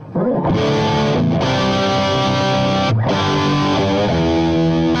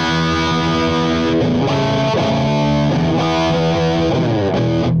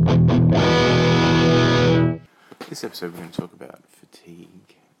episode, we're going to talk about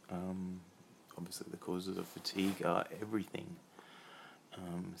fatigue. Obviously, the causes of fatigue are everything.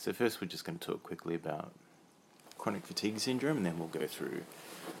 So first, we're just going to talk quickly about chronic fatigue syndrome, and then we'll go through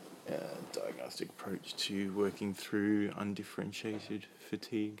a diagnostic approach to working through undifferentiated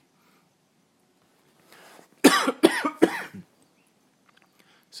fatigue.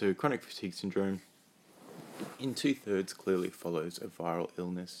 So chronic fatigue syndrome, in 2/3, clearly follows a viral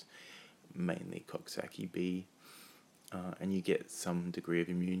illness, mainly Coxsackie B, and you get some degree of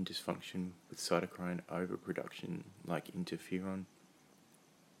immune dysfunction with cytokine overproduction like interferon.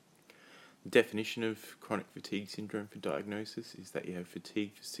 The definition of chronic fatigue syndrome for diagnosis is that you have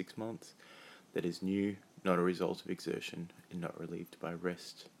fatigue for 6 months that is new, not a result of exertion, and not relieved by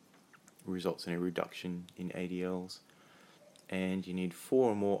rest. It results in a reduction in ADLs, and you need 4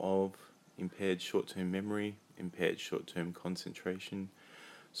 or more of impaired short-term memory, impaired short-term concentration,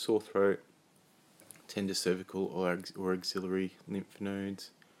 sore throat, tender cervical or axillary lymph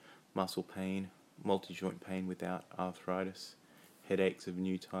nodes, muscle pain, multi-joint pain without arthritis, headaches of a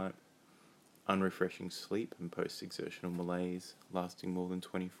new type, unrefreshing sleep and post-exertional malaise lasting more than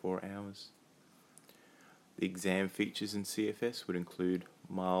 24 hours. The exam features in CFS would include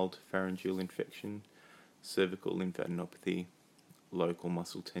mild pharyngeal infection, cervical lymphadenopathy, local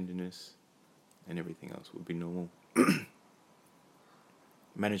muscle tenderness, and everything else would be normal.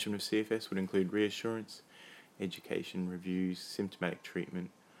 Management of CFS would include reassurance, education, reviews, symptomatic treatment,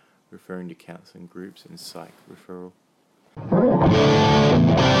 referring to counselling groups, and psych referral.